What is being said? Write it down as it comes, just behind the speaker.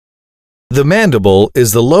The mandible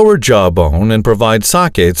is the lower jaw bone and provides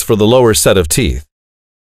sockets for the lower set of teeth.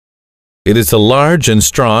 It is large and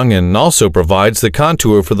strong and also provides the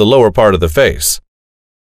contour for the lower part of the face.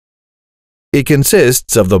 It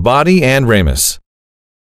consists of the body and ramus.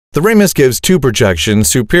 The ramus gives two projections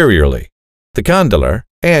superiorly, the condylar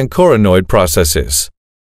and coronoid processes.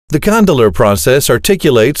 The condylar process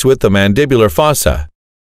articulates with the mandibular fossa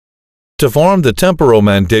to form the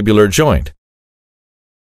temporomandibular joint.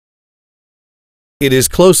 It is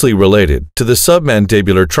closely related to the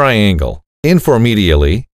submandibular triangle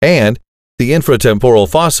inframedially and the infratemporal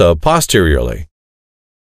fossa posteriorly.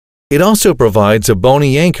 It also provides a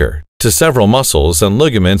bony anchor to several muscles and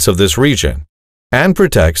ligaments of this region and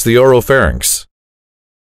protects the oropharynx.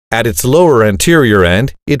 At its lower anterior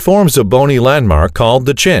end, it forms a bony landmark called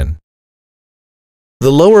the chin.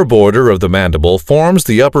 The lower border of the mandible forms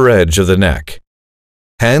the upper edge of the neck.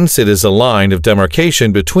 Hence, it is a line of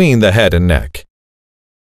demarcation between the head and neck.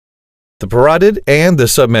 The parotid and the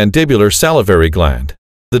submandibular salivary gland,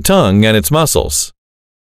 the tongue and its muscles,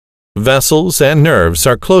 vessels and nerves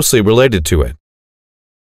are closely related to it.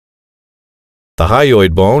 The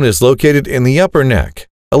hyoid bone is located in the upper neck,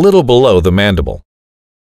 a little below the mandible.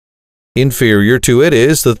 Inferior to it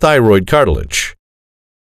is the thyroid cartilage.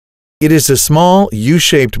 It is a small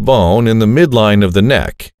U-shaped bone in the midline of the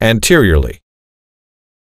neck, anteriorly.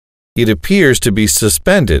 It appears to be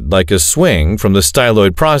suspended like a swing from the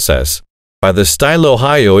styloid process by the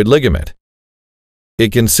stylohyoid ligament.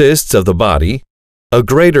 It consists of the body, a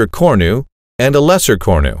greater cornu, and a lesser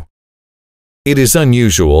cornu. It is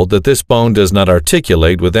unusual that this bone does not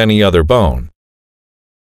articulate with any other bone.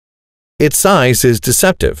 Its size is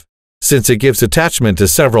deceptive, since it gives attachment to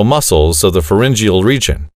several muscles of the pharyngeal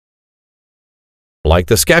region. Like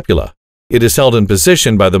the scapula, it is held in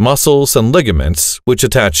position by the muscles and ligaments which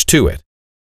attach to it.